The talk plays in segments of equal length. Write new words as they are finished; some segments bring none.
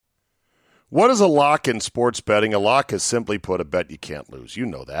What is a lock in sports betting? A lock is simply put a bet you can't lose. You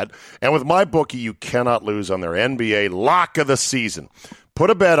know that. And with MyBookie, you cannot lose on their NBA lock of the season. Put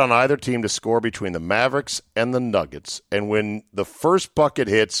a bet on either team to score between the Mavericks and the Nuggets. And when the first bucket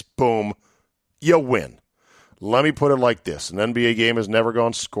hits, boom, you win. Let me put it like this. An NBA game has never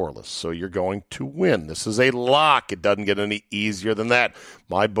gone scoreless, so you're going to win. This is a lock. It doesn't get any easier than that.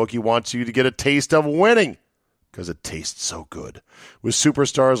 MyBookie wants you to get a taste of winning, because it tastes so good. With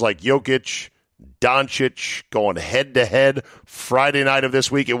superstars like Jokic, Doncic going head-to-head Friday night of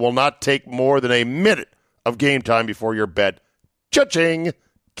this week, it will not take more than a minute of game time before your bet, cha-ching,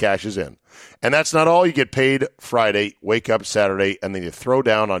 cashes in. And that's not all. You get paid Friday, wake up Saturday, and then you throw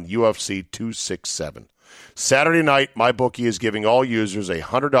down on UFC 267. Saturday night, MyBookie is giving all users a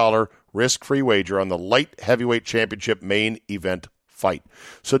 $100 risk-free wager on the light heavyweight championship main event fight.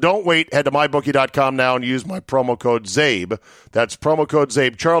 So don't wait. Head to MyBookie.com now and use my promo code ZABE. That's promo code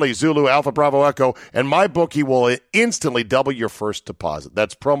ZABE, Charlie, Zulu, Alpha, Bravo, Echo, and MyBookie will instantly double your first deposit.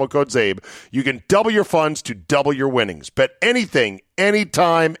 That's promo code ZABE. You can double your funds to double your winnings. Bet anything,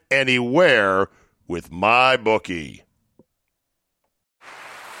 anytime, anywhere with MyBookie.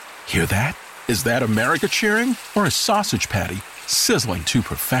 Hear that? Is that America cheering or a sausage patty sizzling to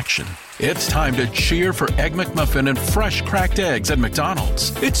perfection? It's time to cheer for Egg McMuffin and fresh cracked eggs at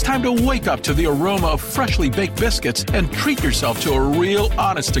McDonald's. It's time to wake up to the aroma of freshly baked biscuits and treat yourself to a real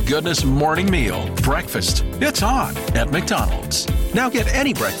honest-to-goodness morning meal. Breakfast. It's on at McDonald's. Now get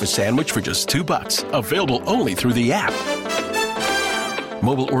any breakfast sandwich for just $2. Available only through the app.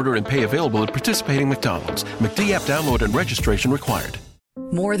 Mobile order and pay available at participating McDonald's. McD app download and registration required.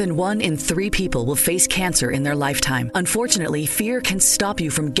 More than 1 in 3 people will face cancer in their lifetime. Unfortunately, fear can stop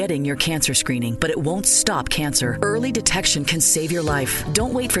you from getting your cancer screening, but it won't stop cancer. Early detection can save your life.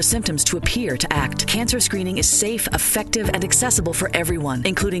 Don't wait for symptoms to appear to act. Cancer screening is safe, effective, and accessible for everyone,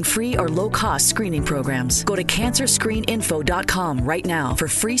 including free or low-cost screening programs. Go to cancerscreeninfo.com right now for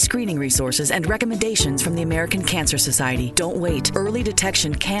free screening resources and recommendations from the American Cancer Society. Don't wait. Early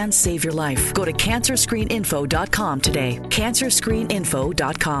detection can save your life. Go to cancerscreeninfo.com today. Cancerscreeninfo.com.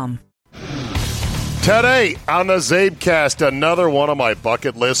 Today on the Zabecast, another one of my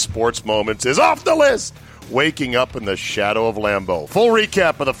bucket list sports moments is off the list. Waking up in the shadow of Lambeau. Full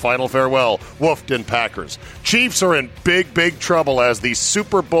recap of the final farewell. Wolfden Packers. Chiefs are in big, big trouble as the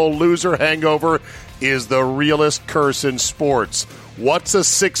Super Bowl loser hangover is the realest curse in sports. What's a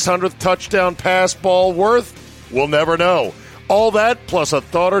 600th touchdown pass ball worth? We'll never know. All that plus a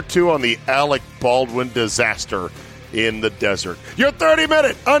thought or two on the Alec Baldwin disaster in the desert. Your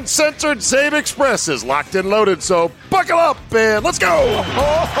 30-minute uncensored Zabe Express is locked and loaded, so buckle up and let's go!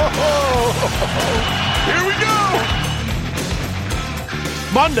 Here we go!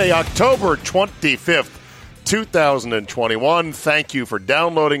 Monday, October 25th, 2021. Thank you for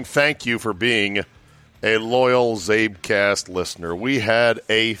downloading. Thank you for being a loyal Zabecast listener. We had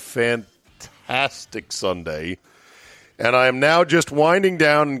a fantastic Sunday, and I am now just winding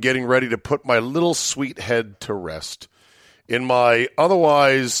down and getting ready to put my little sweet head to rest in my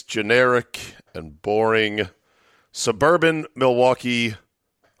otherwise generic and boring suburban Milwaukee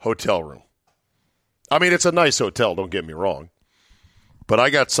hotel room. I mean, it's a nice hotel, don't get me wrong, but I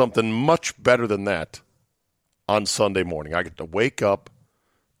got something much better than that on Sunday morning. I get to wake up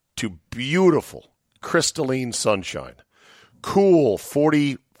to beautiful, crystalline sunshine, cool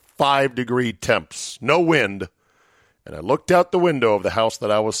 45-degree temps, no wind. And I looked out the window of the house that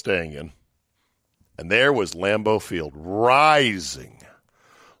I was staying in, and there was Lambeau Field rising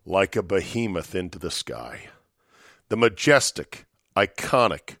like a behemoth into the sky. The majestic,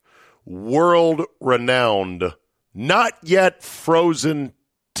 iconic, world-renowned, not yet frozen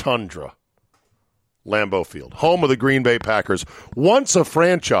tundra. Lambeau Field, home of the Green Bay Packers, once a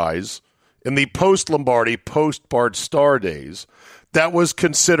franchise in the post-Lombardi, post-Bart Starr days that was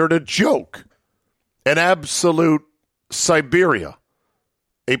considered a joke, an absolute Siberia,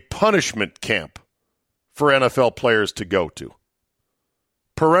 a punishment camp for NFL players to go to.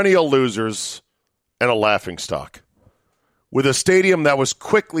 Perennial losers and a laughingstock. With a stadium that was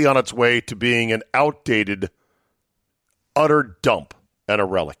quickly on its way to being an outdated, utter dump and a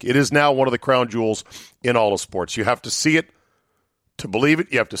relic. It is now one of the crown jewels in all of sports. You have to see it to believe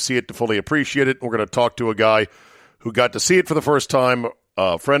it. You have to see it to fully appreciate it. We're going to talk to a guy who got to see it for the first time,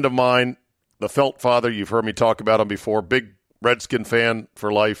 a friend of mine, the Felt Father. You've heard me talk about him before. Big Redskin fan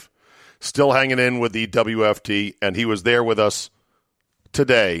for life. Still hanging in with the WFT, and he was there with us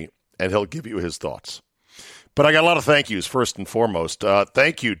today, and he'll give you his thoughts. But I got a lot of thank yous, first and foremost.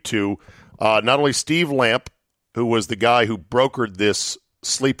 Thank you to not only Steve Lamp, who was the guy who brokered this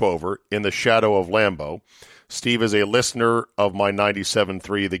sleepover in the shadow of Lambeau. Steve is a listener of my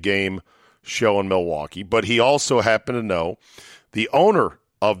 97.3 The Game show in Milwaukee, but he also happened to know the owner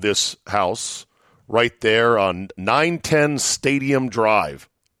of this house right there on 910 Stadium Drive.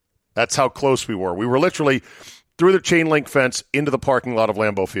 That's how close we were. We were literally through the chain link fence into the parking lot of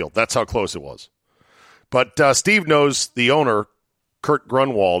Lambeau Field. That's how close it was. But Steve knows the owner, Kurt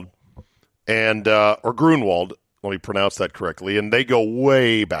Grunwald, and or Grunwald, let me pronounce that correctly, and they go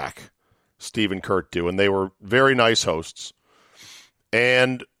way back, Steve and Kurt do, and they were very nice hosts.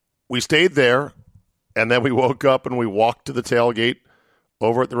 And we stayed there, and then we woke up and we walked to the tailgate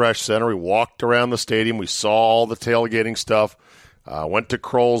over at the Resch Center. We walked around the stadium. We saw all the tailgating stuff. Went to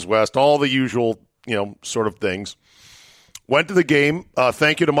Kroll's West, all the usual, sort of things. Went to the game.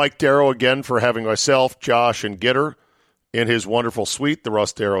 Thank you to Mike Darrow again for having myself, Josh, and Gitter in his wonderful suite, the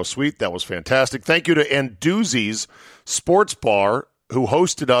Russ Darrow suite. That was fantastic. Thank you to Anduzzi's Sports Bar, who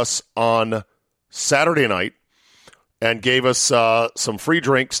hosted us on Saturday night and gave us some free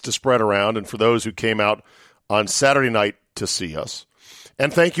drinks to spread around, and for those who came out on Saturday night to see us.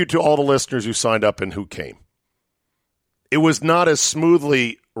 And thank you to all the listeners who signed up and who came. It was not as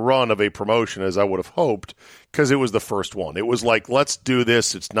smoothly run of a promotion as I would have hoped because it was the first one. It was like, let's do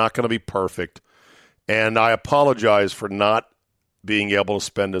this. It's not going to be perfect. And I apologize for not being able to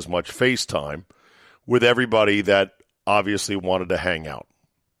spend as much FaceTime with everybody that obviously wanted to hang out.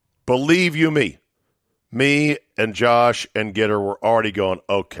 Believe you me and Josh and Gitter were already going,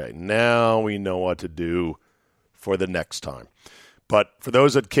 okay, now we know what to do for the next time. But for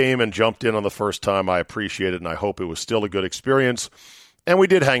those that came and jumped in on the first time, I appreciate it, and I hope it was still a good experience. And we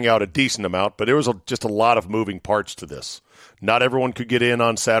did hang out a decent amount, but there was just a lot of moving parts to this. Not everyone could get in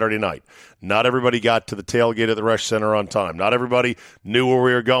on Saturday night. Not everybody got to the tailgate at the Resch Center on time. Not everybody knew where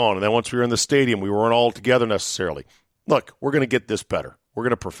we were going. And then once we were in the stadium, we weren't all together necessarily. Look, we're going to get this better. We're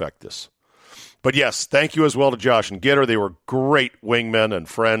going to perfect this. But yes, thank you as well to Josh and Gitter. They were great wingmen and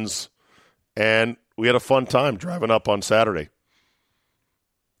friends, and we had a fun time driving up on Saturday.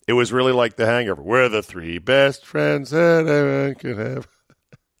 It was really like The Hangover. We're the three best friends that anyone could have.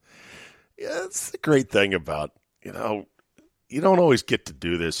 Yeah, it's the great thing about, you don't always get to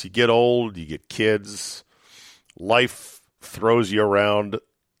do this. You get old, you get kids, life throws you around.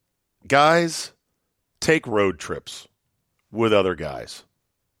 Guys, take road trips with other guys.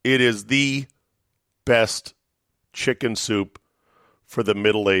 It is the best chicken soup for the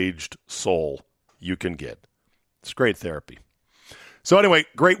middle-aged soul you can get. It's great therapy. So anyway,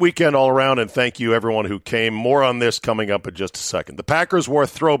 great weekend all around, and thank you everyone who came. More on this coming up in just a second. The Packers wore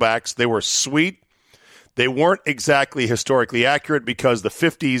throwbacks. They were sweet. They weren't exactly historically accurate because the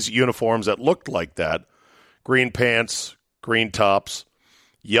 50s uniforms that looked like that, green pants, green tops,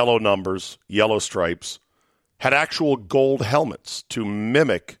 yellow numbers, yellow stripes, had actual gold helmets to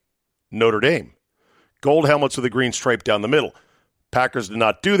mimic Notre Dame. Gold helmets with a green stripe down the middle. Packers did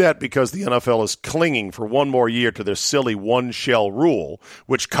not do that because the NFL is clinging for one more year to their silly one-shell rule,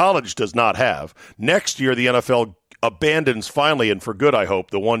 which college does not have. Next year, the NFL abandons finally, and for good, I hope,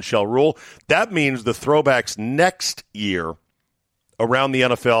 the one-shell rule. That means the throwbacks next year around the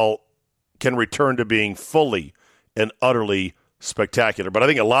NFL can return to being fully and utterly spectacular. But I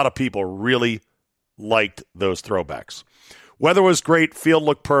think a lot of people really liked those throwbacks. Weather was great. Field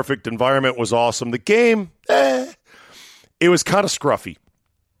looked perfect. Environment was awesome. The game, it was kind of scruffy.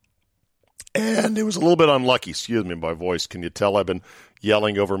 And it was a little bit unlucky. Excuse me, my voice. Can you tell I've been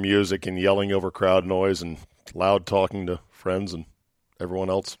yelling over music and yelling over crowd noise and loud talking to friends and everyone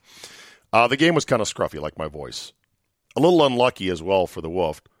else? The game was kind of scruffy, like my voice. A little unlucky as well for the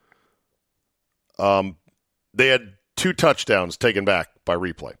Wolf. They had 2 touchdowns taken back by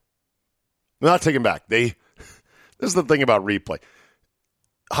replay. Not taken back. This is the thing about replay.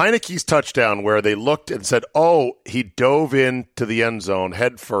 Heineke's touchdown where they looked and said, oh, he dove into the end zone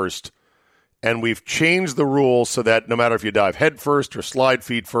head first, and we've changed the rule so that no matter if you dive head first or slide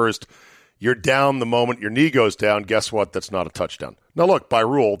feet first, you're down the moment your knee goes down. Guess what? That's not a touchdown. Now, look, by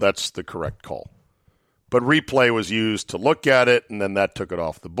rule, that's the correct call. But replay was used to look at it, and then that took it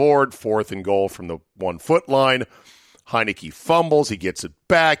off the board. 4th and goal from the 1-foot line. Heineke fumbles. He gets it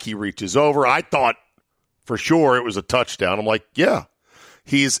back. He reaches over. I thought for sure it was a touchdown. I'm like, yeah.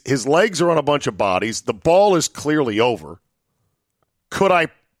 His legs are on a bunch of bodies. The ball is clearly over. Could I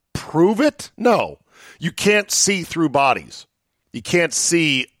prove it? No. You can't see through bodies. You can't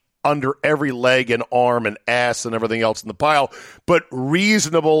see under every leg and arm and ass and everything else in the pile. But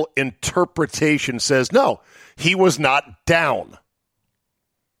reasonable interpretation says, no, he was not down.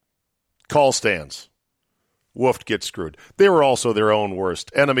 Call stands. Wolf gets screwed. They were also their own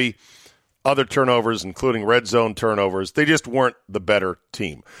worst enemy. Other turnovers, including red zone turnovers, they just weren't the better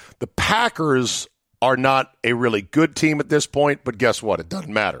team. The Packers are not a really good team at this point, but guess what? It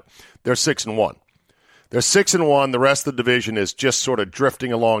doesn't matter. They're 6-1. They're 6-1. The rest of the division is just sort of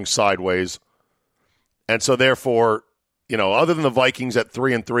drifting along sideways. And so therefore, other than the Vikings at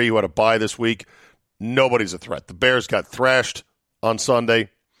 3-3 who had a bye this week, nobody's a threat. The Bears got thrashed on Sunday,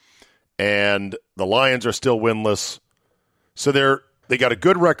 and the Lions are still winless. So they got a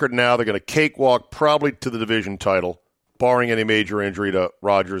good record now. They're going to cakewalk probably to the division title, barring any major injury to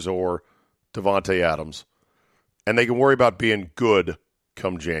Rodgers or Devontae Adams. And they can worry about being good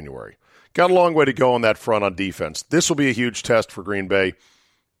come January. Got a long way to go on that front on defense. This will be a huge test for Green Bay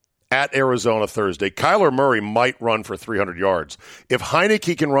at Arizona Thursday. Kyler Murray might run for 300 yards. If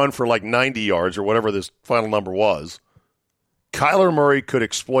Heineke can run for like 90 yards or whatever this final number was, Kyler Murray could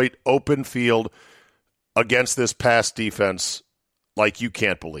exploit open field against this pass defense like you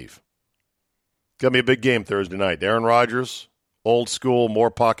can't believe. It's going to be a big game Thursday night. Aaron Rodgers, old school,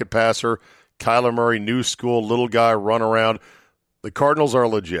 more pocket passer. Kyler Murray, new school, little guy, run around. The Cardinals are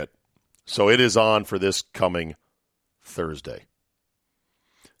legit. So it is on for this coming Thursday.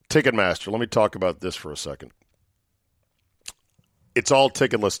 Ticketmaster, let me talk about this for a second. It's all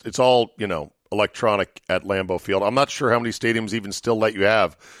ticketless. It's all, electronic at Lambeau Field. I'm not sure how many stadiums even still let you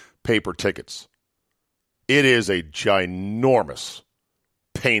have paper tickets. It is a ginormous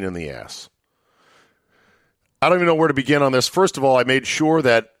pain in the ass. I don't even know where to begin on this. First of all, I made sure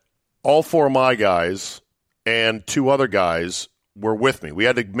that all four of my guys and two other guys were with me. We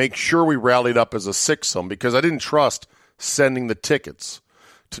had to make sure we rallied up as a sixsome because I didn't trust sending the tickets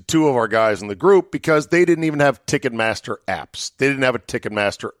to two of our guys in the group because they didn't even have Ticketmaster apps. They didn't have a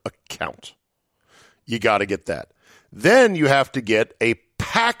Ticketmaster account. You got to get that. Then you have to get a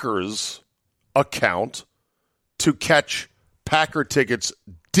Packers account to catch Packer tickets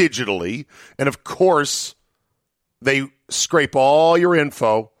digitally. And, of course, they scrape all your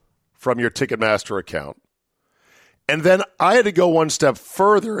info from your Ticketmaster account. And then I had to go one step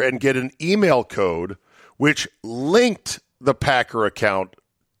further and get an email code which linked the Packer account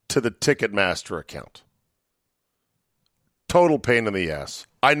to the Ticketmaster account. Total pain in the ass.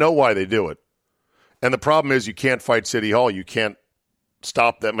 I know why they do it. And the problem is you can't fight City Hall. You can't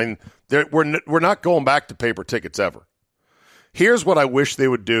stop them. I mean, we're not going back to paper tickets ever. Here's what I wish they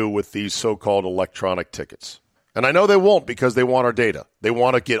would do with these so-called electronic tickets. And I know they won't because they want our data. They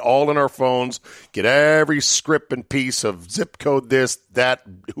want to get all in our phones, get every script and piece of zip code this, that.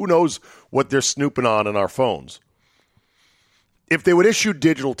 Who knows what they're snooping on in our phones. If they would issue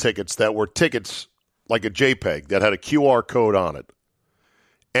digital tickets that were tickets like a JPEG that had a QR code on it,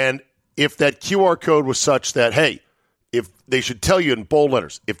 and if that QR code was such that, hey, if they should tell you in bold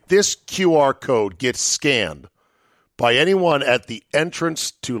letters, if this QR code gets scanned by anyone at the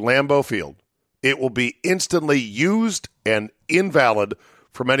entrance to Lambeau Field, it will be instantly used and invalid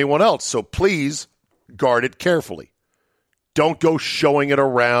from anyone else. So please guard it carefully. Don't go showing it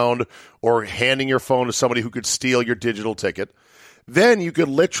around or handing your phone to somebody who could steal your digital ticket. Then you could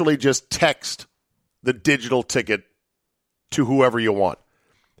literally just text the digital ticket to whoever you want.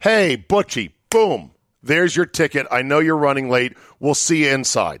 Hey, Butchie, boom, there's your ticket. I know you're running late. We'll see you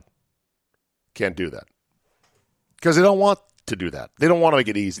inside. Can't do that. Because they don't want to do that. They don't want to make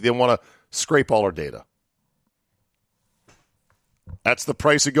it easy. They want to scrape all our data. That's the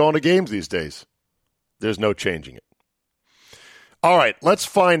price of going to games these days. There's no changing it. All right, let's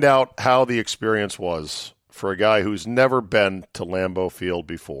find out how the experience was for a guy who's never been to Lambeau Field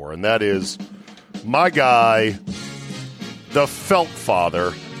before, and that is my guy, the Felt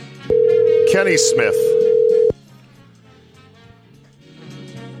Father, Kenny Smith.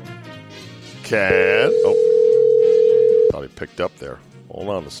 Thought he picked up there. Hold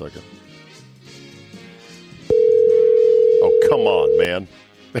on a second. Oh, come on, man.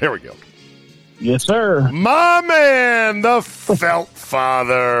 There we go. Yes, sir. My man, the Felt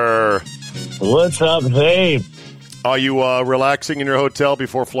Father. What's up, Dave? Are you relaxing in your hotel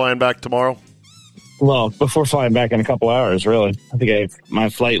before flying back tomorrow? Well, before flying back in a couple hours, really. I think my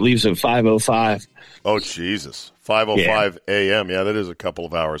flight leaves at 5:05. Oh, Jesus. 5:05 a.m. Yeah, that is a couple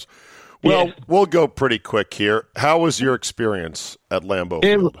of hours. Well, We'll go pretty quick here. How was your experience at Lambeau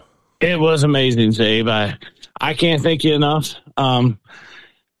Field? It was amazing, Dave. I can't thank you enough.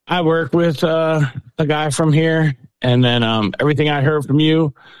 I work with a guy from here, and then everything I heard from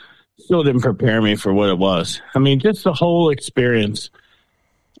you still didn't prepare me for what it was. I mean, just the whole experience.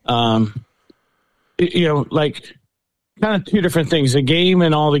 Like kind of two different things, the game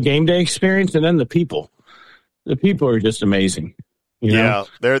and all the game day experience, and then the people. The people are just amazing. You know?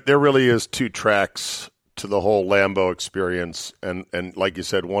 There really is two tracks to the whole Lambeau experience. And like you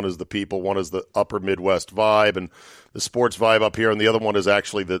said, one is the people, one is the upper Midwest vibe and the sports vibe up here, and the other one is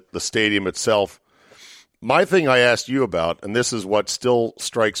actually the stadium itself. My thing I asked you about, and this is what still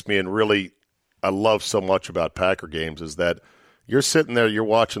strikes me and really I love so much about Packer games, is that you're sitting there, you're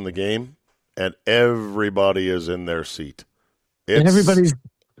watching the game, and everybody is in their seat. And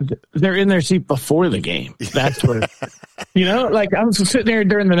they're in their seat before the game. That's what, like I'm sitting there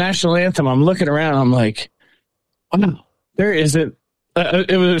during the national anthem. I'm looking around. I'm like, wow, there isn't.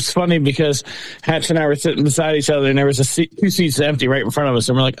 It was funny because Hatch and I were sitting beside each other, and there was two seats empty right in front of us,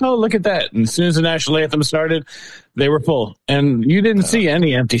 and we're like, "Oh, look at that!" And as soon as the national anthem started, they were full, and you didn't see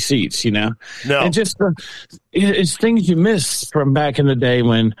any empty seats. No, and just it's things you miss from back in the day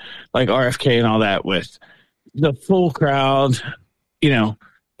when, like RFK and all that, with the full crowd.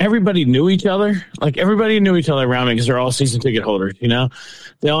 Everybody knew each other. Like everybody knew each other around me because they're all season ticket holders.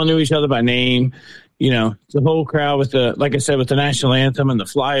 They all knew each other by name. The whole crowd with like I said, with the national anthem and the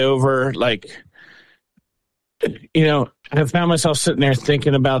flyover, I found myself sitting there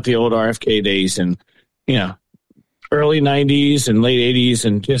thinking about the old RFK days and, early 90s and late 80s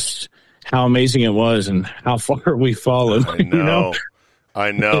and just how amazing it was and how far we've fallen.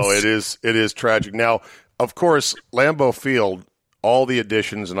 I know. It is tragic. Now, of course, Lambeau Field, all the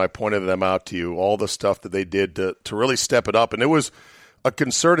additions, and I pointed them out to you, all the stuff that they did to really step it up. And it was a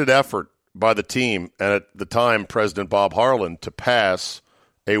concerted effort by the team, and at the time, President Bob Harlan, to pass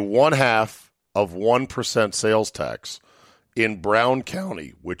a 0.5% sales tax in Brown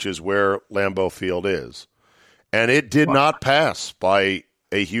County, which is where Lambeau Field is. And it did not pass by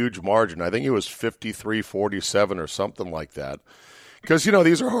a huge margin. I think it was 53-47 or something like that. Because,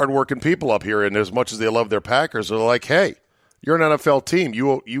 these are hardworking people up here, and as much as they love their Packers, they're like, hey, you're an NFL team.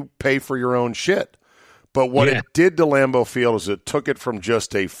 You pay for your own shit. But what it did to Lambeau Field is it took it from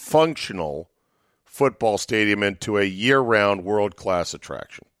just a functional football stadium into a year-round world-class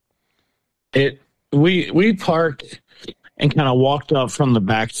attraction. We parked and kind of walked up from the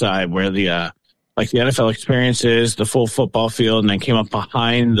backside where the NFL experience is, the full football field, and then came up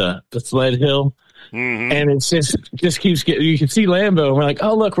behind the sled hill. Mm-hmm. And it's just keeps getting. You can see Lambeau, and we're like,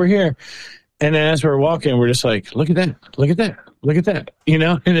 oh look, we're here. And then as we're walking, we're just like, look at that, look at that, look at that.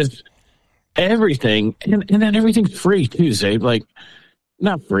 And it's everything, and then everything's free too, Zabe. Like,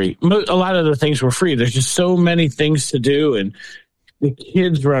 not free. A lot of the things were free. There's just so many things to do, and the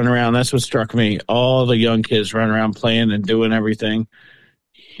kids run around. That's what struck me. All the young kids run around playing and doing everything.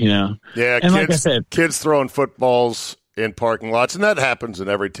 Yeah, and kids, like I said, kids throwing footballs in parking lots, and that happens in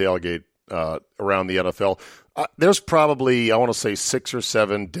every tailgate around the NFL. There's probably, I want to say, 6 or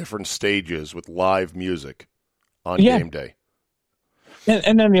 7 different stages with live music on game day.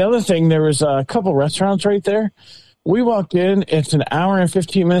 And then the other thing, there was a couple restaurants right there. We walked in, it's an hour and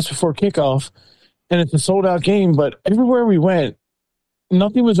 15 minutes before kickoff, and it's a sold-out game, but everywhere we went,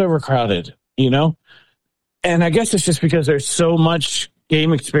 nothing was overcrowded, And I guess it's just because there's so much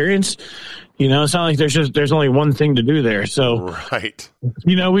game experience. It's not like there's only one thing to do there. So, right.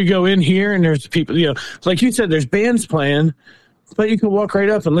 We go in here and there's people, like you said, there's bands playing, but you can walk right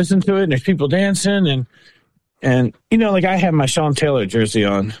up and listen to it, and there's people dancing and like I have my Sean Taylor jersey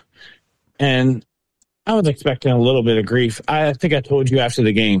on, and I was expecting a little bit of grief. I think I told you after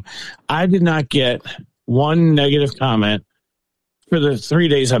the game, I did not get one negative comment for the 3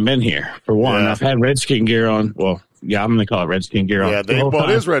 days I've been here. For one, I've had Redskin gear on. Well, yeah, I'm going to call it Redskin gear on. Yeah, it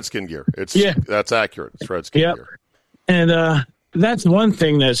is Redskin gear. That's accurate. It's Redskin gear. And that's one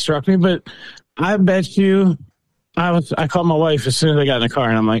thing that struck me. But I bet you, I called my wife as soon as I got in the car,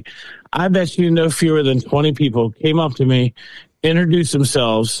 and I'm like, I bet you no fewer than 20 people came up to me, introduced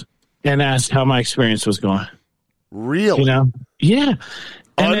themselves, and asked how my experience was going. Really? Yeah.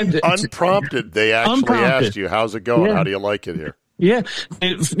 Unprompted, they actually asked you, how's it going? Yeah. How do you like it here? Yeah.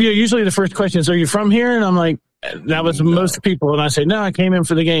 Usually the first question is, are you from here? And I'm like, that was most people. And I say, no, I came in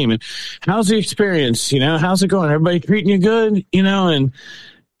for the game. And how's the experience? How's it going? Everybody treating you good? And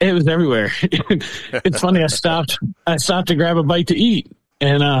it was everywhere. It's funny. I stopped to grab a bite to eat.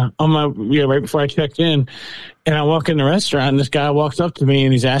 And on my right before I checked in, and I walk in the restaurant, and this guy walks up to me,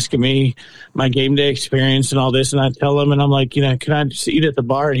 and he's asking me my game day experience and all this, and I tell him, and I'm like, can I just eat at the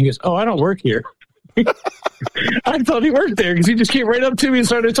bar? And he goes, oh, I don't work here. I thought he worked there because he just came right up to me and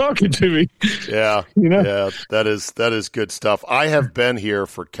started talking to me. Yeah, yeah, that is good stuff. I have been here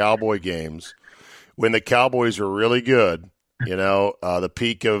for Cowboy games when the Cowboys were really good. The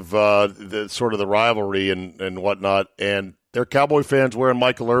peak of the sort of the rivalry and whatnot, and they're Cowboy fans wearing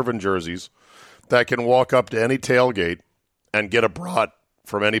Michael Irvin jerseys that can walk up to any tailgate and get a brat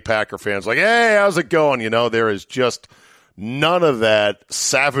from any Packer fans. Like, hey, how's it going? There is just none of that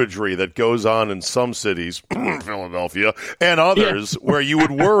savagery that goes on in some cities, Philadelphia, and others, where you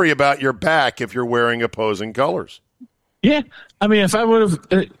would worry about your back if you're wearing opposing colors. Yeah. I mean, if I would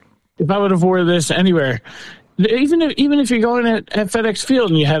have if I would have wore this anywhere, even if you're going at FedEx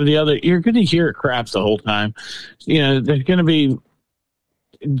Field and you have the other, you're going to hear crap the whole time. There's going to be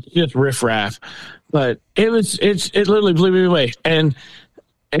just riffraff, but it literally blew me away. And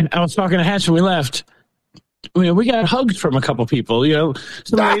I was talking to Hatch when we left. We got hugs from a couple people.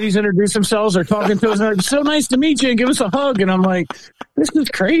 Some ladies introduced themselves or talking to us. And it's so nice to meet you and give us a hug. And I'm like, this is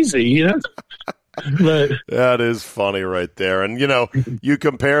crazy, But that is funny right there. And, you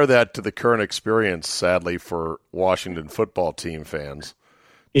compare that to the current experience, sadly, for Washington football team fans.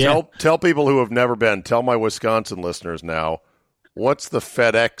 Yeah. Tell people who have never been, tell my Wisconsin listeners now, what's the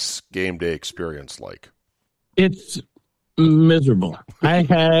FedEx game day experience like? It's miserable. I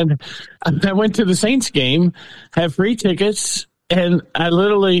went to the Saints game, had free tickets, and I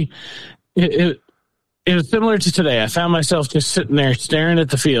literally, it was similar to today. I found myself just sitting there staring at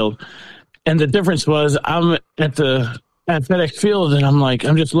the field. And the difference was I'm at FedEx Field, and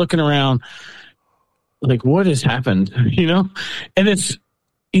I'm just looking around like, what has happened? And it's,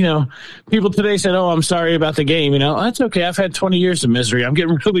 people today said, oh, I'm sorry about the game. That's okay. I've had 20 years of misery. I'm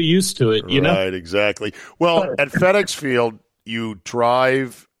getting really used to it, Right, exactly. Well, at FedEx Field, you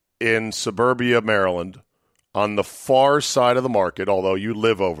drive in suburbia, Maryland, on the far side of the market, although you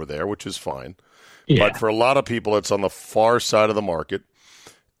live over there, which is fine. Yeah. But for a lot of people, it's on the far side of the market.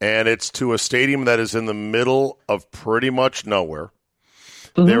 And it's to a stadium that is in the middle of pretty much nowhere.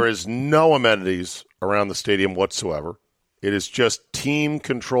 Mm-hmm. There is no amenities around the stadium whatsoever. It is just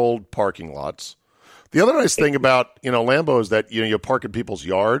team-controlled parking lots. The other nice thing about, Lambeau is that, you park in people's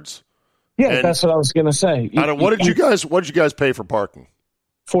yards. Yeah, that's what I was going to say. What did you guys pay for parking?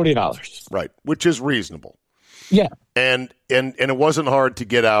 $40. Right, which is reasonable. Yeah. And it wasn't hard to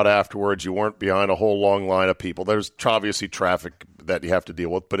get out afterwards. You weren't behind a whole long line of people. There's obviously traffic that you have to deal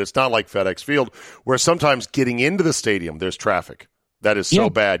with, but it's not like FedEx Field where sometimes getting into the stadium, there's traffic. That is so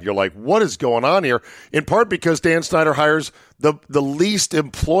bad. You're like, what is going on here? In part because Dan Snyder hires the least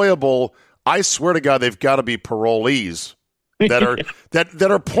employable. I swear to God, they've got to be parolees that are that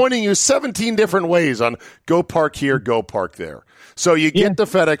are pointing you 17 different ways on go park here, go park there. So you get to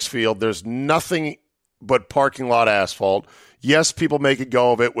FedEx Field. There's nothing but parking lot asphalt. Yes, people make a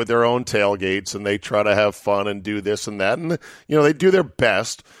go of it with their own tailgates, and they try to have fun and do this and that. And, they do their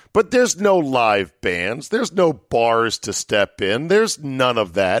best. But there's no live bands. There's no bars to step in. There's none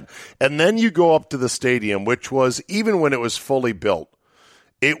of that. And then you go up to the stadium, which was, even when it was fully built,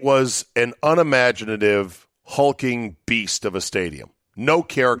 it was an unimaginative, hulking beast of a stadium. No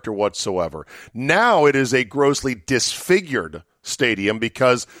character whatsoever. Now it is a grossly disfigured stadium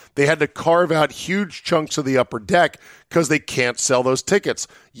because they had to carve out huge chunks of the upper deck because they can't sell those tickets.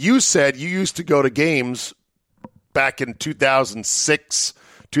 You said you used to go to games back in 2006,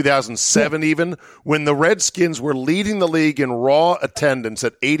 2007 even, when the Redskins were leading the league in raw attendance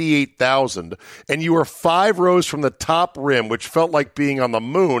at 88,000, and you were 5 rows from the top rim, which felt like being on the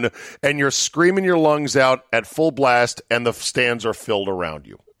moon, and you're screaming your lungs out at full blast, and the stands are filled around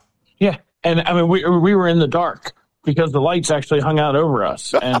you. Yeah, and we were in the dark because the lights actually hung out over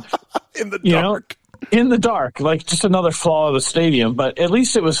us. And in the dark. In the dark, like just another flaw of the stadium, but at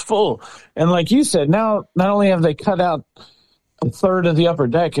least it was full. And like you said, now not only have they cut out a third of the upper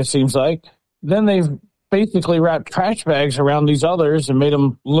deck, it seems like, then they've basically wrapped trash bags around these others and made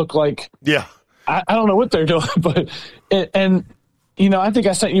them look like, I don't know what they're doing, but, I think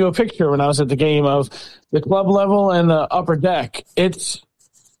I sent you a picture when I was at the game of the club level and the upper deck.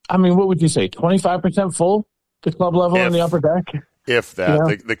 What would you say, 25% full? The club level and the upper deck? If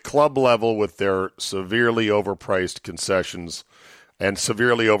that. The club level with their severely overpriced concessions and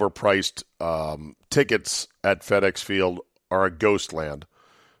severely overpriced tickets at FedEx Field are a ghost land.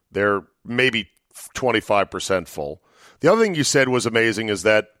 They're maybe 25% full. The other thing you said was amazing is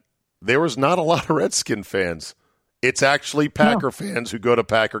that there was not a lot of Redskin fans. It's actually Packer fans who go to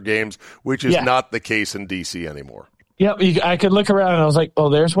Packer games, which is not the case in D.C. anymore. Yep, I could look around and I was like, oh,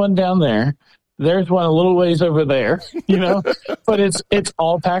 there's one down there. There's one a little ways over there, but it's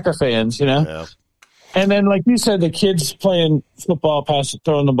all Packer fans, Yeah. And then, like you said, the kids playing football,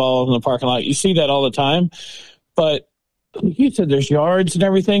 throwing the ball in the parking lot. You see that all the time. But like you said, there's yards and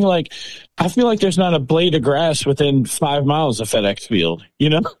everything. Like, I feel like there's not a blade of grass within 5 miles of FedEx Field,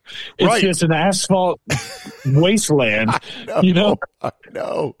 It's just an asphalt wasteland, I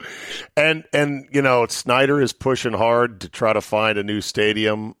know. And Snyder is pushing hard to try to find a new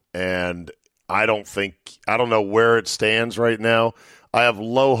stadium, and I don't know where it stands right now. I have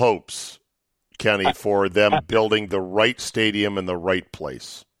low hopes, Kenny, for them building the right stadium in the right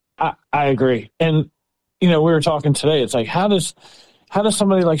place. I agree. And, we were talking today. It's like, how does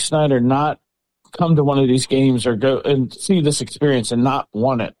somebody like Snyder not come to one of these games or go and see this experience and not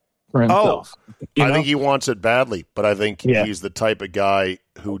want it? for himself. I think he wants it badly, but I think he's the type of guy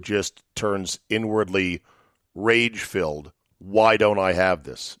who just turns inwardly rage-filled. Why don't I have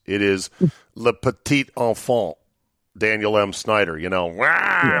this? It is le petit enfant, Daniel M. Snyder.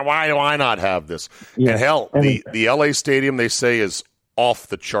 Why do I not have this? Yeah. And hell, the L.A. Stadium, they say, is off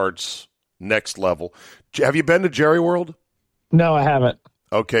the charts, next level. Have you been to Jerry World? No, I haven't.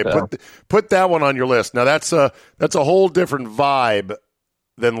 Okay, put that one on your list. Now, that's a whole different vibe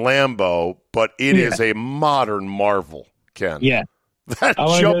than Lambeau, but it is a modern marvel, Ken. Yeah. That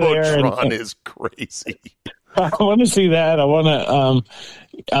Jumbotron is crazy. I want to see that. I want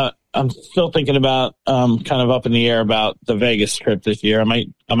to. I'm still thinking about kind of up in the air about the Vegas trip this year.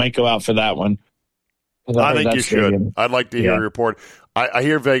 I might go out for that one. I think you should. I'd like to hear your report. I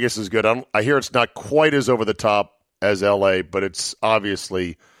hear Vegas is good. I hear it's not quite as over the top as L.A., but it's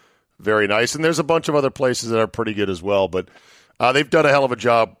obviously very nice. And there's a bunch of other places that are pretty good as well. But they've done a hell of a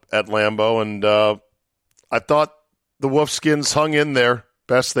job at Lambeau, and I thought the Wolfskins hung in there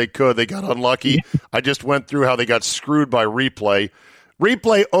best they could. They got unlucky. I just went through how they got screwed by replay.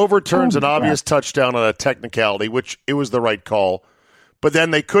 Replay overturns an obvious touchdown on a technicality, which it was the right call. But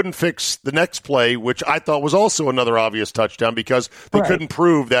then they couldn't fix the next play, which I thought was also another obvious touchdown because they couldn't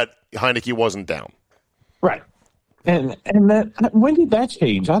prove that Heineke wasn't down. Right. And that, when did that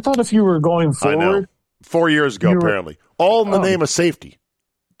change? I thought if you were going forward. I know. 4 years ago, apparently. All in the name of safety.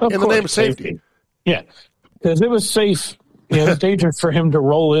 The name of safety. Yeah. Because it was safe. It was dangerous for him to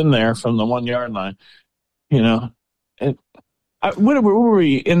roll in there from the 1 yard line. What were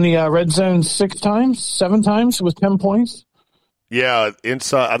we in the red zone 7 times with 10 points? Yeah,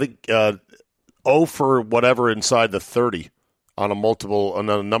 inside. I think 0 for whatever inside the 30 on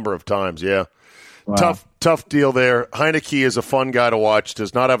a number of times. Yeah, wow. Tough deal there. Heineke is a fun guy to watch.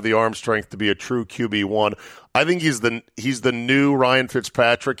 Does not have the arm strength to be a true QB1. I think he's the new Ryan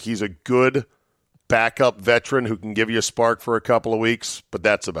Fitzpatrick. He's a good backup veteran who can give you a spark for a couple of weeks, but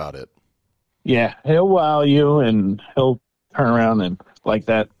that's about it. Yeah, he'll wow you, and he'll turn around and like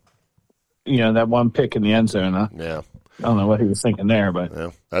that. That one pick in the end zone. Huh? Yeah. I don't know what he was thinking there, but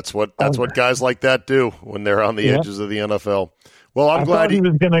that's what guys like that do when they're on the edges of the NFL. Well, I'm glad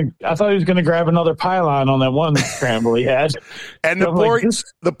I thought he was gonna grab another pylon on that one scramble he had. And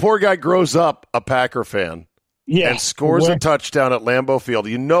the poor guy grows up a Packer fan, and scores a touchdown at Lambeau Field.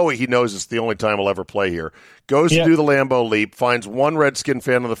 He knows it's the only time he'll ever play here. Goes to do the Lambeau leap, finds one Redskin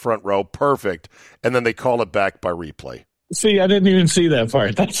fan in the front row, perfect, and then they call it back by replay. See, I didn't even see that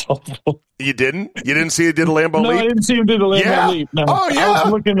part. That's awful. You didn't? You didn't see he did a Lambeau leap? No, I didn't see him do the Lambeau leap. No. Oh, yeah. I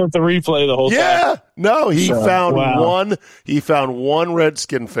was looking at the replay the whole time. Yeah. No, he found one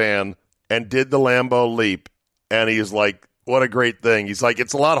Redskin fan and did the Lambeau leap, and he's like, what a great thing. He's like,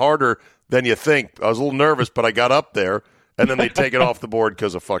 it's a lot harder than you think. I was a little nervous, but I got up there, and then they take it off the board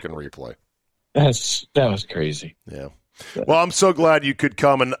because of fucking replay. That was crazy. Yeah. Well, I'm so glad you could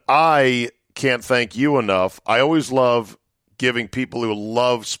come, and I can't thank you enough. I always love giving people who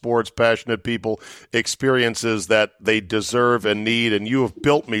love sports, passionate people, experiences that they deserve and need. And you have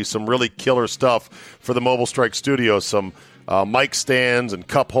built me some really killer stuff for the Mobile Strike Studio, some mic stands and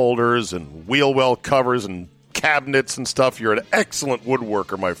cup holders and wheel well covers and cabinets and stuff. You're an excellent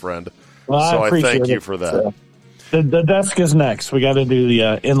woodworker, my friend. Well, so I thank you for that. The desk is next. We got to do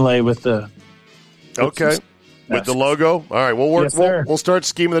the inlay with the... Okay. With the logo? All right, we'll work. Yes, we'll start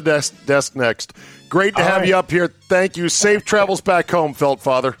scheming the desk next. Great to have you up here. Thank you. Safe travels back home, Felt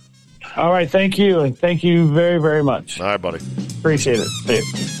Father. All right, thank you, and thank you very, very much. All right, buddy. Appreciate it. See you.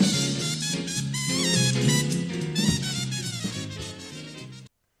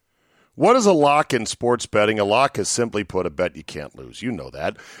 What is a lock in sports betting? A lock is simply put a bet you can't lose. You know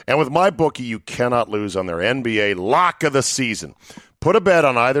that. And with MyBookie, you cannot lose on their NBA lock of the season. Put a bet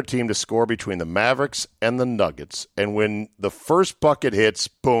on either team to score between the Mavericks and the Nuggets. And when the first bucket hits,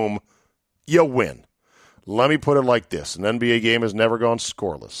 boom, you win. Let me put it like this. An NBA game has never gone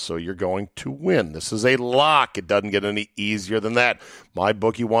scoreless, so you're going to win. This is a lock. It doesn't get any easier than that.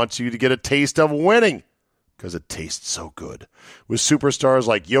 MyBookie wants you to get a taste of winning because it tastes so good. With superstars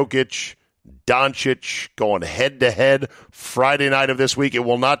like Jokic, Doncic going head-to-head Friday night of this week, it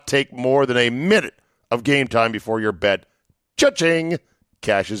will not take more than a minute of game time before your bet cha-ching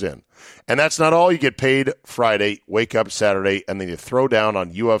cashes in. And that's not all. You get paid Friday, wake up Saturday, and then you throw down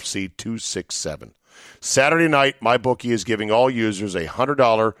on UFC 267. Saturday night, MyBookie is giving all users a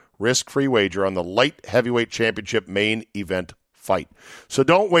 $100 risk-free wager on the light heavyweight championship main event fight. So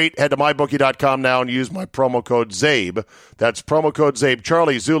don't wait. Head to mybookie.com now and use my promo code ZABE. That's promo code ZABE,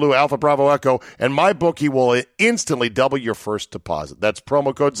 Charlie, Zulu, Alpha, Bravo, Echo, and MyBookie will instantly double your first deposit. That's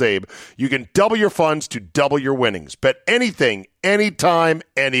promo code ZABE. You can double your funds to double your winnings. Bet anything, anytime,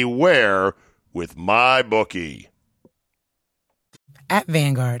 anywhere with MyBookie. At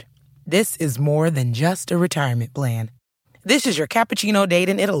Vanguard, this is more than just a retirement plan. This is your cappuccino date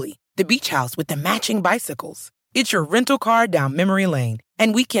in Italy, the beach house with the matching bicycles. It's your rental car down memory lane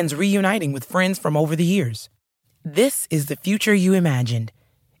and weekends reuniting with friends from over the years. This is the future you imagined,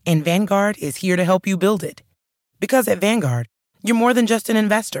 and Vanguard is here to help you build it. Because at Vanguard, you're more than just an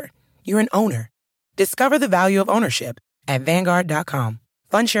investor. You're an owner. Discover the value of ownership at Vanguard.com.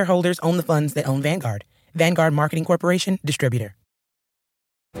 Fund shareholders own the funds that own Vanguard. Vanguard Marketing Corporation, distributor.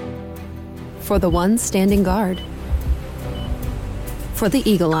 For the ones standing guard. For the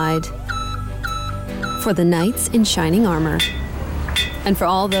eagle-eyed. For the knights in shining armor. And for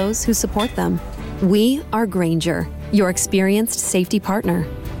all those who support them. We are Grainger, your experienced safety partner,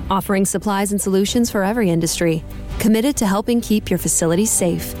 offering supplies and solutions for every industry, committed to helping keep your facilities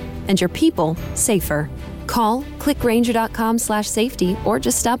safe and your people safer. Call, click Grainger.com/safety, or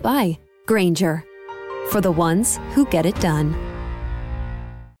just stop by. Grainger, for the ones who get it done.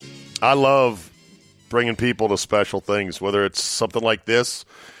 I love bringing people to special things, whether it's something like this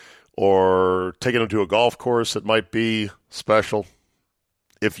or taking them to a golf course that might be special.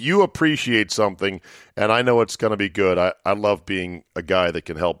 If you appreciate something, and I know it's going to be good, I love being a guy that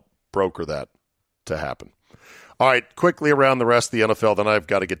can help broker that to happen. All right, quickly around the rest of the NFL, then I've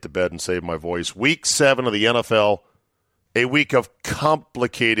got to get to bed and save my voice. Week 7 of the NFL, a week of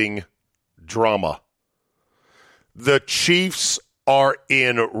complicating drama. The Chiefs are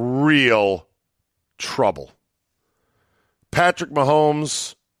in real trouble. Patrick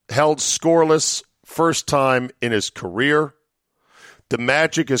Mahomes held scoreless first time in his career. The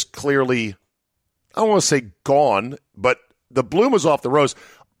magic is clearly, I don't want to say gone, but the bloom is off the rose.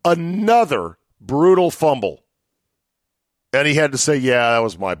 Another brutal fumble. And he had to say, yeah, that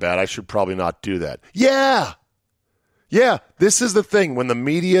was my bad. I should probably not do that. Yeah, this is the thing. When the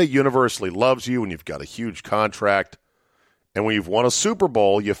media universally loves you and you've got a huge contract and when you've won a Super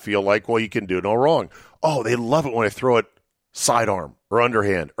Bowl, you feel like, well, you can do no wrong. Oh, they love it when I throw it sidearm or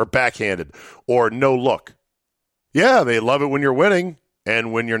underhand or backhanded or no look. Yeah, they love it when you're winning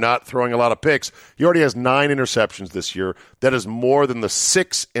and when you're not throwing a lot of picks. He already has 9 interceptions this year. That is more than the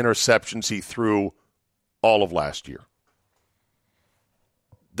 6 interceptions he threw all of last year.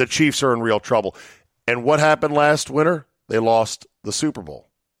 The Chiefs are in real trouble. And what happened last winter? They lost the Super Bowl.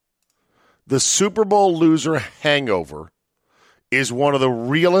 The Super Bowl loser hangover is one of the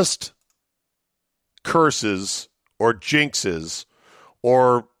realest curses or jinxes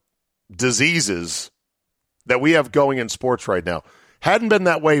or diseases that we have going in sports right now. Hadn't been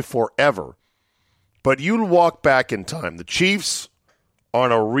that way forever. But you walk back in time. The Chiefs are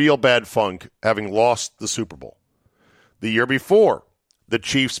in a real bad funk having lost the Super Bowl. The year before, the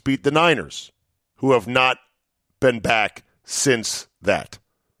Chiefs beat the Niners, who have not been back since that.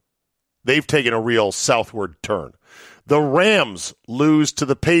 They've taken a real southward turn. The Rams lose to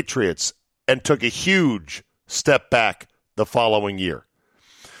the Patriots and took a huge step back the following year.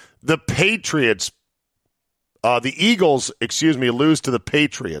 The Eagles, lose to the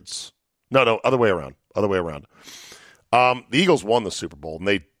Patriots. No, other way around. The Eagles won the Super Bowl, and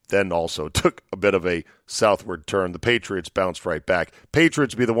they then also took a bit of a southward turn. The Patriots bounced right back.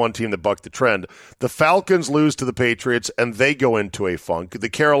 Patriots be the one team that bucked the trend. The Falcons lose to the Patriots, and they go into a funk. The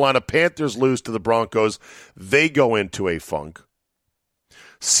Carolina Panthers lose to the Broncos. They go into a funk.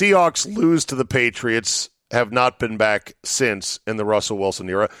 Seahawks lose to the Patriots, have not been back since in the Russell Wilson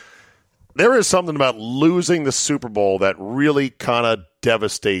era. There is something about losing the Super Bowl that really kind of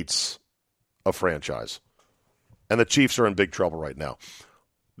devastates a franchise. And the Chiefs are in big trouble right now.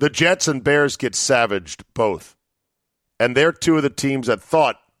 The Jets and Bears get savaged both. And they're two of the teams that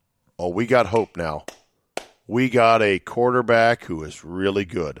thought, oh, we got hope now. We got a quarterback who is really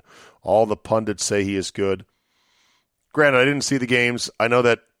good. All the pundits say he is good. Granted, I didn't see the games. I know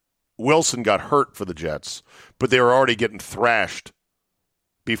that Wilson got hurt for the Jets, but they were already getting thrashed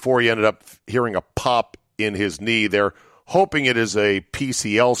before he ended up hearing a pop in his knee. They're hoping it is a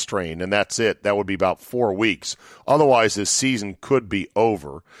PCL strain, and that's it. That would be about 4 weeks. Otherwise, his season could be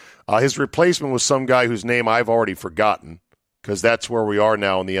over. His replacement was some guy whose name I've already forgotten, because that's where we are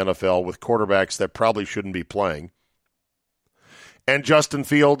now in the NFL with quarterbacks that probably shouldn't be playing. And Justin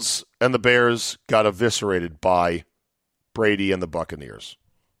Fields and the Bears got eviscerated by Brady and the Buccaneers.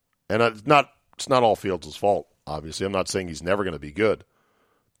 And it's not all Fields' fault, obviously. I'm not saying he's never going to be good.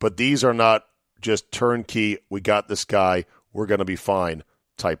 But these are not just turnkey, we got this guy, we're going to be fine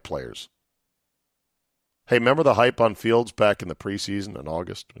type players. Hey, remember the hype on Fields back in the preseason in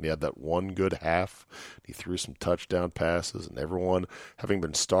August when he had that one good half? He threw some touchdown passes, and everyone, having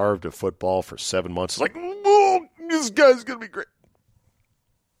been starved of football for 7 months, is like, oh, this guy's going to be great.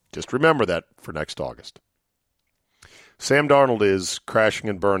 Just remember that for next August. Sam Darnold is crashing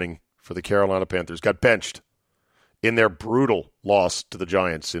and burning for the Carolina Panthers. Got benched in their brutal loss to the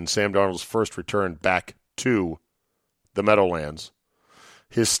Giants in Sam Darnold's first return back to the Meadowlands.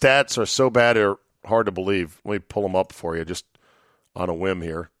 His stats are so bad they're hard to believe. Let me pull them up for you just on a whim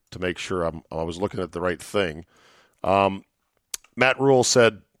here to make sure I was looking at the right thing. Matt Rule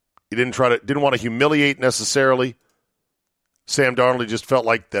said he didn't want to humiliate necessarily Sam Darnold. He just felt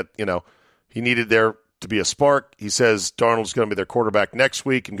like that, he needed there to be a spark. He says Darnold's going to be their quarterback next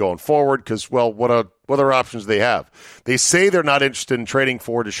week and going forward because, well, what other options do they have? They say they're not interested in trading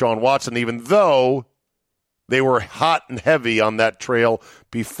for Deshaun Watson, even though they were hot and heavy on that trail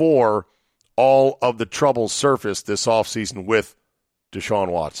before all of the troubles surfaced this offseason with Deshaun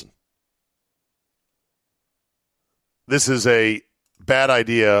Watson. This is a bad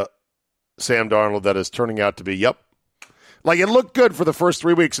idea, Sam Darnold, that is turning out to be, like, it looked good for the first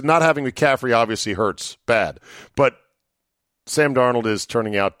 3 weeks, and not having McCaffrey obviously hurts bad. But Sam Darnold is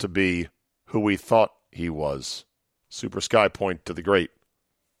turning out to be who we thought he was. Super Sky Point to the great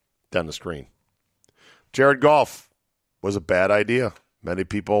Dennis Green. Jared Goff was a bad idea. Many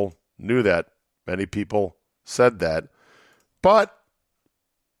people knew that. Many people said that. But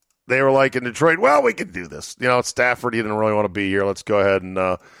they were like in Detroit, well, we can do this. Stafford, he didn't really want to be here. Let's go ahead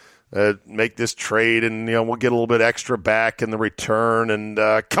and make this trade, and we'll get a little bit extra back in the return. And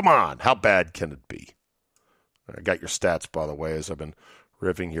come on, how bad can it be? I got your stats, by the way, as I've been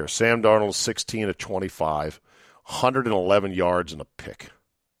riffing here. Sam Darnold, 16 of 25, 111 yards and a pick.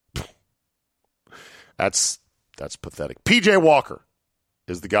 That's pathetic. P.J. Walker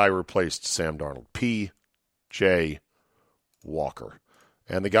is the guy who replaced Sam Darnold. P.J. Walker.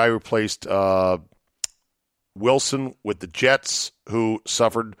 And the guy who replaced Wilson with the Jets, who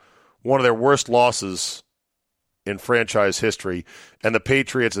suffered one of their worst losses in franchise history, and the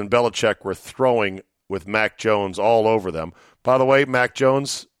Patriots and Belichick were throwing with Mac Jones all over them. By the way, Mac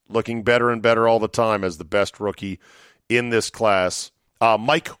Jones looking better and better all the time as the best rookie in this class.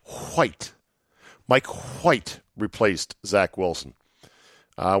 Mike White replaced Zach Wilson.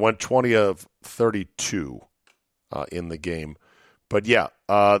 Went 20 of 32 in the game. But yeah,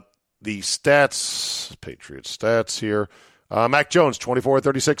 the stats, Patriots stats here. Mac Jones, 24 of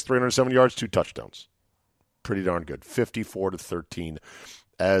 36, 307 yards, 2 touchdowns. Pretty darn good. 54-13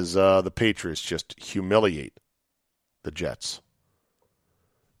 as the Patriots just humiliate the Jets.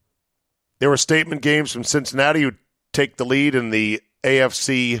 There were statement games from Cincinnati who take the lead in the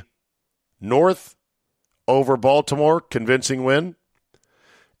AFC North over Baltimore. Convincing win.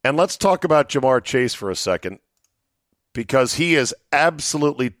 And let's talk about Jamar Chase for a second, because he is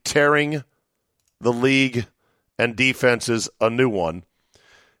absolutely tearing the league and defenses a new one.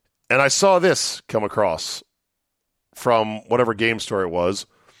 And I saw this come across from whatever game story it was.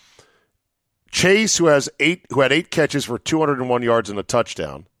 Chase, who had 8 catches for 201 yards and a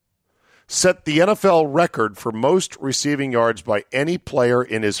touchdown, set the NFL record for most receiving yards by any player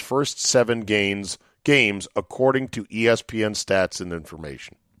in his first 7 games, according to ESPN stats and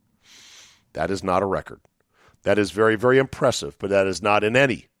information. That is not a record. That is very, very impressive, but that is not in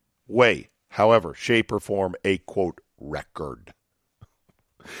any way, however, shape, or form, a, quote, record.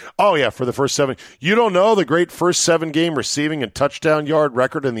 Oh, yeah, for the first 7. You don't know the great first 7-game receiving and touchdown yard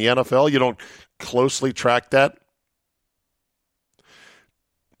record in the NFL? You don't closely track that?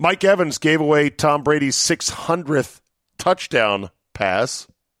 Mike Evans gave away Tom Brady's 600th touchdown pass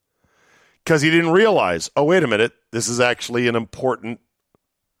because he didn't realize, oh, wait a minute, this is actually an important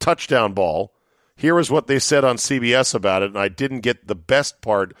touchdown ball. Here is what they said on CBS about it, and I didn't get the best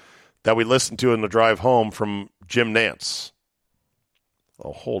part that we listened to in the drive home from Jim Nantz.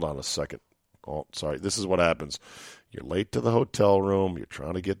 Oh, hold on a second. Oh, sorry. This is what happens. You're late to the hotel room. You're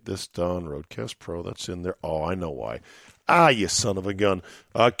trying to get this done. Roadcast Pro, that's in there. Oh, I know why. You son of a gun.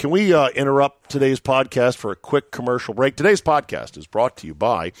 Can we interrupt today's podcast for a quick commercial break? Today's podcast is brought to you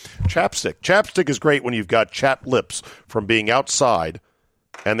by Chapstick. Chapstick is great when you've got chapped lips from being outside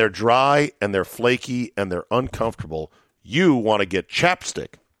and they're dry and they're flaky and they're uncomfortable. You want to get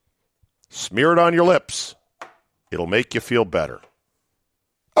Chapstick. Smear it on your lips. It'll make you feel better.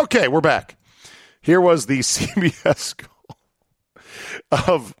 Okay, we're back. Here was the CBS call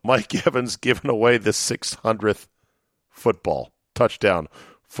of Mike Evans giving away the 600th touchdown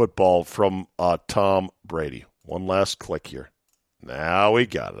football from Tom Brady. One last click here. Now we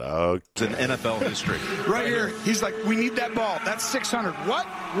got it. Oh, it's in NFL history. Right here. He's like, we need that ball. That's 600. What?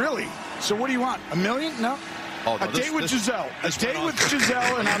 Really? So what do you want? $1 million? No. Oh, no, a date with Giselle. A date with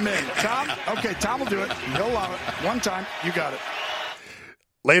Giselle, and I'm in. Tom? Okay, Tom will do it. He'll allow it. One time. You got it.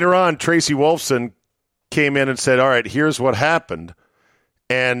 Later on, Tracy Wolfson came in and said, all right, here's what happened.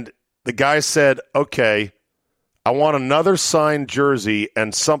 And the guy said, okay, I want another signed jersey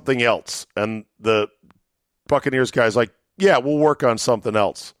and something else. And the Buccaneers guy's like, yeah, we'll work on something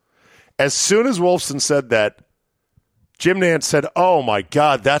else. As soon as Wolfson said that, Jim Nantz said, oh, my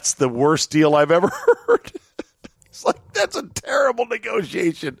God, that's the worst deal I've ever heard. It's like, that's a terrible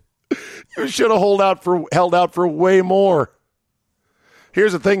negotiation. You should have held out for way more.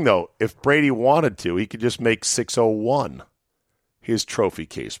 Here's the thing, though. If Brady wanted to, he could just make 601 his trophy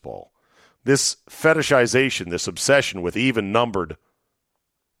case ball. This fetishization, this obsession with even-numbered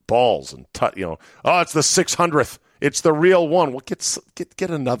balls and, oh, it's the 600th. It's the real one. Well,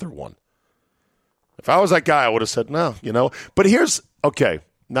 get another one. If I was that guy, I would have said, no, But okay,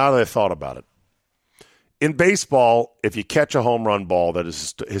 now that I thought about it. In baseball, if you catch a home run ball that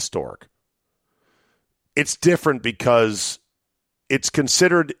is historic, it's different because it's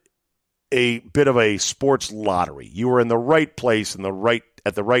considered a bit of a sports lottery. You were in the right place at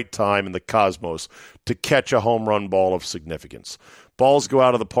the right time in the cosmos to catch a home run ball of significance. Balls go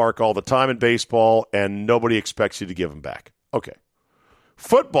out of the park all the time in baseball, and nobody expects you to give them back. Okay.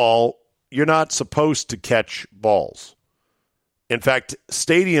 Football, you're not supposed to catch balls. In fact,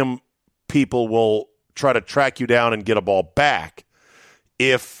 stadium people will try to track you down and get a ball back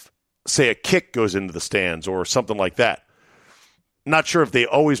if, say, a kick goes into the stands or something like that. Not sure if they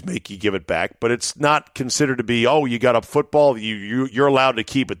always make you give it back, but it's not considered to be, oh, you got a football, you're allowed to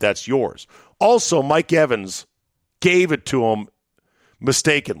keep it, that's yours. Also, Mike Evans gave it to him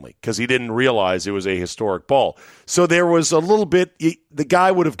mistakenly because he didn't realize it was a historic ball. So there was a little bit, the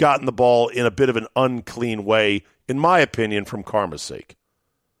guy would have gotten the ball in a bit of an unclean way, in my opinion, from karma's sake.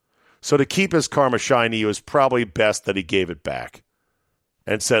 So to keep his karma shiny, it was probably best that he gave it back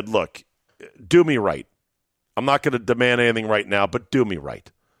and said, look, do me right. I'm not going to demand anything right now, but do me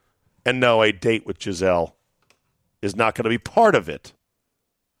right. And no, a date with Giselle is not going to be part of it.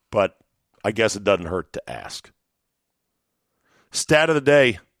 But I guess it doesn't hurt to ask. Stat of the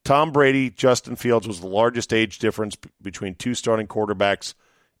day, Tom Brady, Justin Fields was the largest age difference between two starting quarterbacks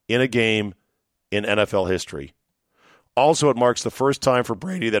in a game in NFL history. Also, it marks the first time for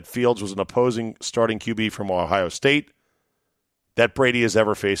Brady that Fields was an opposing starting QB from Ohio State that Brady has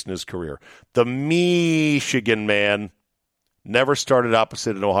ever faced in his career. The Michigan man never started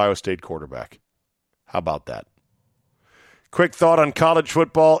opposite an Ohio State quarterback. How about that? Quick thought on college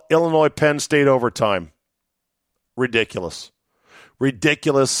football. Illinois Penn State overtime. Ridiculous.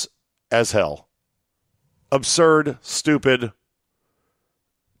 Ridiculous as hell. Absurd, stupid.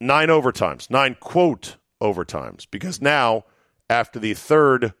 9 overtimes. 9 quote overtimes. Because now, after the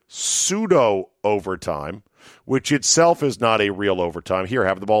third pseudo overtime, which itself is not a real overtime, here,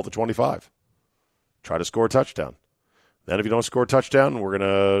 have the ball at the 25. Try to score a touchdown. Then if you don't score a touchdown,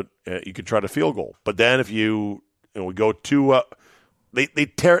 you can try to field goal. But then if we go to they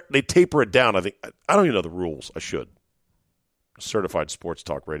taper it down. I don't even know the rules. I should. Certified sports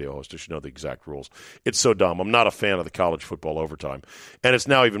talk radio host. I should know the exact rules. It's so dumb. I'm not a fan of the college football overtime. And it's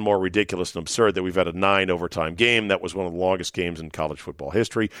now even more ridiculous and absurd that we've had a 9 overtime game. That was one of the longest games in college football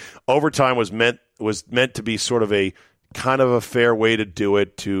history. Overtime was meant to be sort of a kind of a fair way to do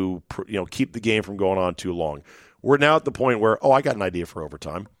it to keep the game from going on too long. We're now at the point where, I got an idea for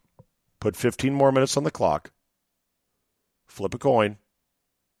overtime. Put 15 more minutes on the clock. Flip a coin.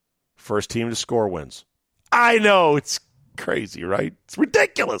 First team to score wins. I know, it's crazy, right? It's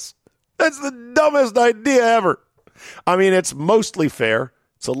ridiculous. That's the dumbest idea ever. I mean, it's mostly fair.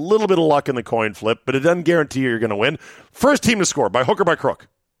 It's a little bit of luck in the coin flip, but it doesn't guarantee you're going to win. First team to score, by hook or by crook.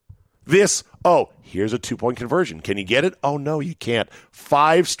 Here's a 2-point conversion. Can you get it? Oh, no, you can't.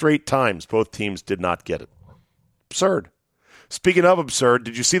 5 straight times both teams did not get it. Absurd. Speaking of absurd,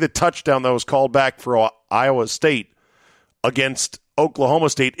 did you see the touchdown that was called back for Iowa State against Oklahoma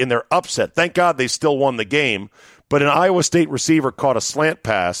State in their upset? Thank God they still won the game. But an Iowa State receiver caught a slant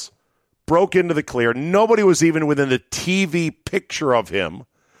pass, broke into the clear. Nobody was even within the TV picture of him.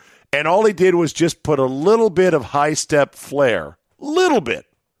 And all he did was just put a little bit of high-step flair, little bit,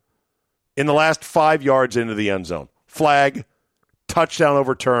 in the last 5 yards into the end zone. Flag, touchdown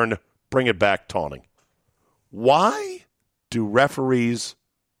overturned, bring it back, taunting. Why do referees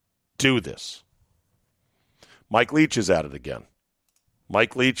do this? Mike Leach is at it again.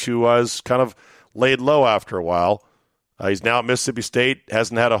 Mike Leach, who was kind of laid low after a while, He's now at Mississippi State,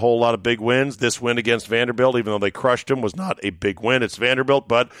 hasn't had a whole lot of big wins. This win against Vanderbilt, even though they crushed him, was not a big win. It's Vanderbilt,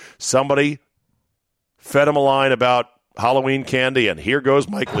 but somebody fed him a line about Halloween candy, and here goes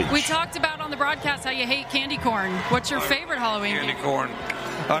Mike Leach. We talked about on the broadcast how you hate candy corn. What's your favorite Halloween candy corn?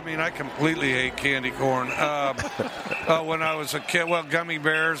 I mean, I completely hate candy corn. When I was a kid, well, gummy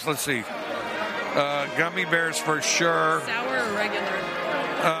bears, let's see. Gummy bears for sure. Sour or regular?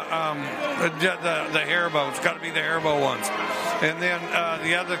 The Haribo. It's got to be the Haribo ones. And then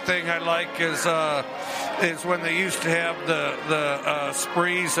the other thing I like is when they used to have the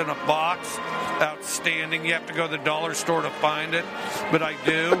sprees in a box. Outstanding. You have to go to the dollar store to find it, but I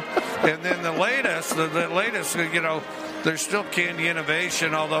do. And then the latest, there's still candy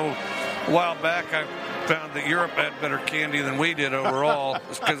innovation, although a while back I found that Europe had better candy than we did overall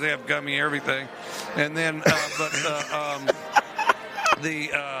because they have gummy everything. And then,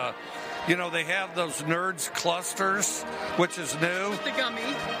 they have those Nerds clusters, which is new. The gummy.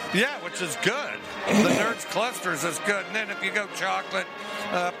 Yeah, which is good. The Nerds clusters is good. And then if you go chocolate,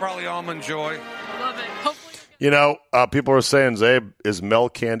 probably Almond Joy. Love it. Hopefully. People are saying, Zabe, is Mel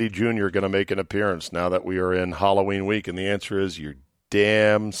Candy Jr. going to make an appearance now that we are in Halloween week? And the answer is, you're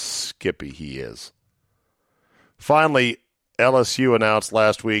damn skippy he is. Finally, LSU announced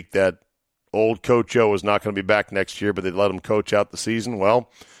last week that old Coach O is not going to be back next year, but they'd let him coach out the season.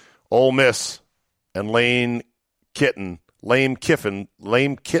 Well, Ole Miss and Lane Kiffin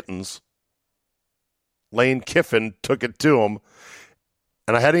took it to him.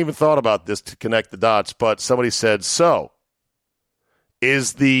 And I hadn't even thought about this to connect the dots, but somebody said, so,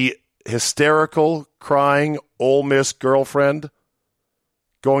 is the hysterical, crying Ole Miss girlfriend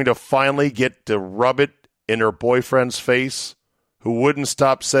going to finally get to rub it in her boyfriend's face, who wouldn't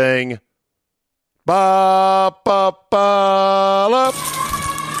stop saying, ba, ba, ba, la.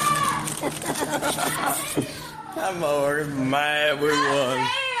 I'm already mad with one.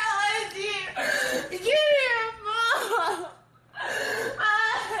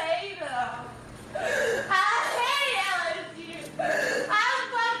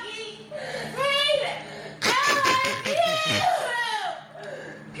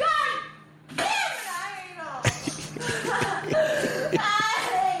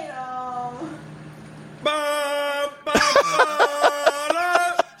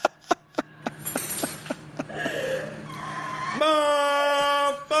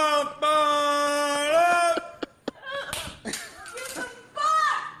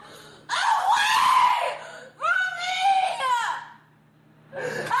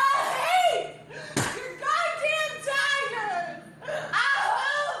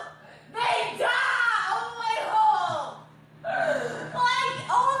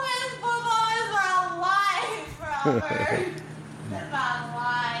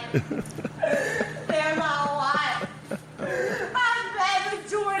 They're my life. I'm better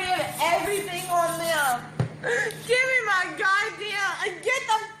Jordan everything on them. Give me my goddamn and get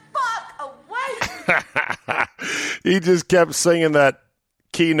the fuck away. He just kept singing that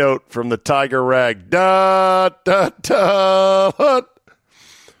keynote from the Tiger Rag. Da, da, da.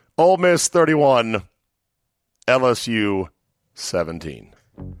 Ole Miss 31, LSU 17.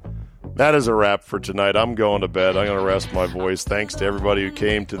 That is a wrap for tonight. I'm going to bed. I'm going to rest my voice. Thanks to everybody who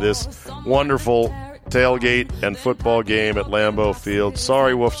came to this wonderful tailgate and football game at Lambeau Field.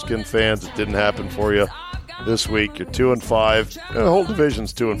 Sorry, Wolfskin fans, it didn't happen for you this week. You're 2-5. The whole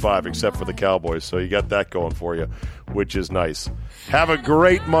division's 2-5 except for the Cowboys, so you got that going for you, which is nice. Have a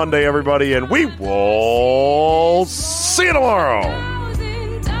great Monday, everybody, and we will see you tomorrow.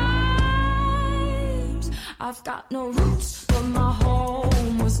 I've got no roots, but my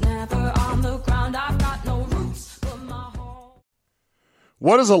home was never on the ground. I've got no roots, but my home.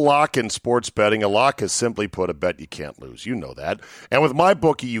 What is a lock in sports betting? A lock is simply put a bet you can't lose. You know that. And with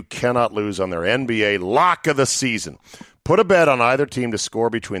MyBookie, you cannot lose on their NBA lock of the season. Put a bet on either team to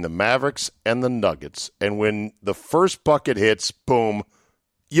score between the Mavericks and the Nuggets. And when the first bucket hits, boom,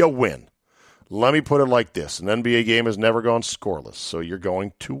 you win. Let me put it like this. An NBA game has never gone scoreless, so you're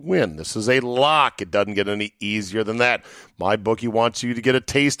going to win. This is a lock. It doesn't get any easier than that. MyBookie wants you to get a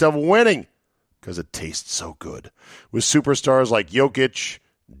taste of winning because it tastes so good. With superstars like Jokic,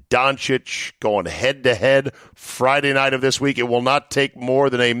 Doncic going head-to-head Friday night of this week, it will not take more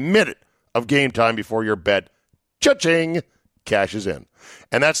than a minute of game time before your bet, cha-ching, cashes in.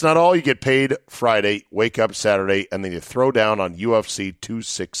 And that's not all. You get paid Friday, wake up Saturday, and then you throw down on UFC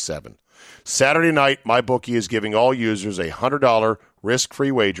 267. Saturday night, MyBookie is giving all users a $100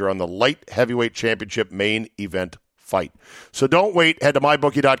 risk-free wager on the light heavyweight championship main event fight. So don't wait. Head to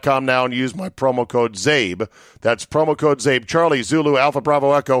mybookie.com now and use my promo code ZABE. That's promo code ZABE, Charlie, Zulu, Alpha,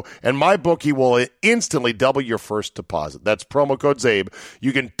 Bravo, Echo, and MyBookie will instantly double your first deposit. That's promo code ZABE.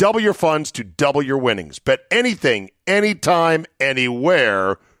 You can double your funds to double your winnings. Bet anything, anytime,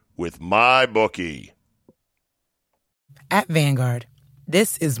 anywhere with MyBookie. At Vanguard,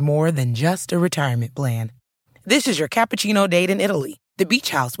 this is more than just a retirement plan. This is your cappuccino date in Italy, the beach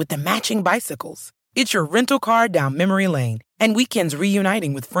house with the matching bicycles. It's your rental car down memory lane, and weekends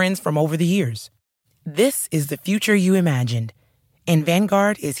reuniting with friends from over the years. This is the future you imagined, and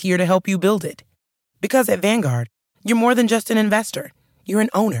Vanguard is here to help you build it. Because at Vanguard, you're more than just an investor. You're an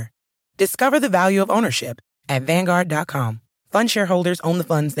owner. Discover the value of ownership at Vanguard.com. Fund shareholders own the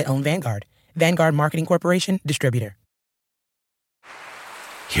funds that own Vanguard. Vanguard Marketing Corporation, distributor.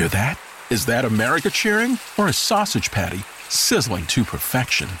 Hear that? Is that America cheering or a sausage patty sizzling to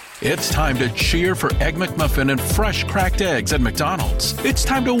perfection? It's time to cheer for Egg McMuffin and fresh cracked eggs at McDonald's. It's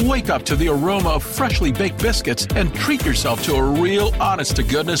time to wake up to the aroma of freshly baked biscuits and treat yourself to a real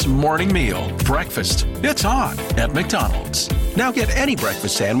honest-to-goodness morning meal. Breakfast, it's on at McDonald's. Now get any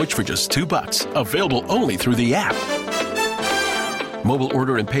breakfast sandwich for just $2. Available only through the app. Mobile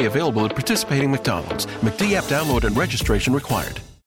order and pay available at participating McDonald's. McD app download and registration required.